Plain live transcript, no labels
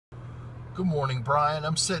Good morning, Brian.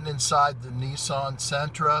 I'm sitting inside the Nissan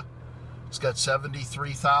Sentra. It's got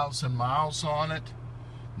 73,000 miles on it.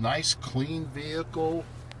 Nice, clean vehicle.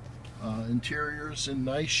 Interior's in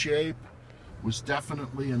nice shape. Was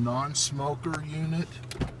definitely a non-smoker unit.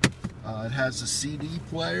 It has a CD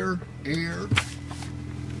player, air.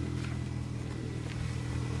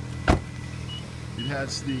 It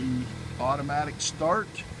has the automatic start,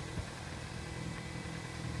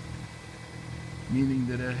 meaning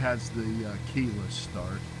that it has the keyless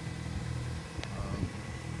start.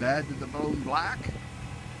 Bad to the bone black.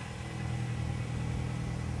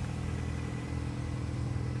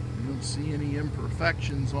 You don't see any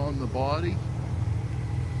imperfections on the body,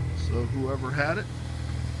 so whoever had it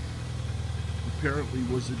apparently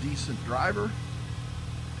was a decent driver.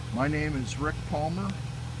 My name is Rick Palmer.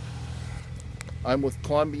 I'm with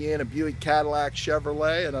Columbiana Buick Cadillac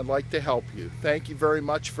Chevrolet, and I'd like to help you. Thank you very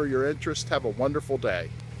much for your interest. Have a wonderful day.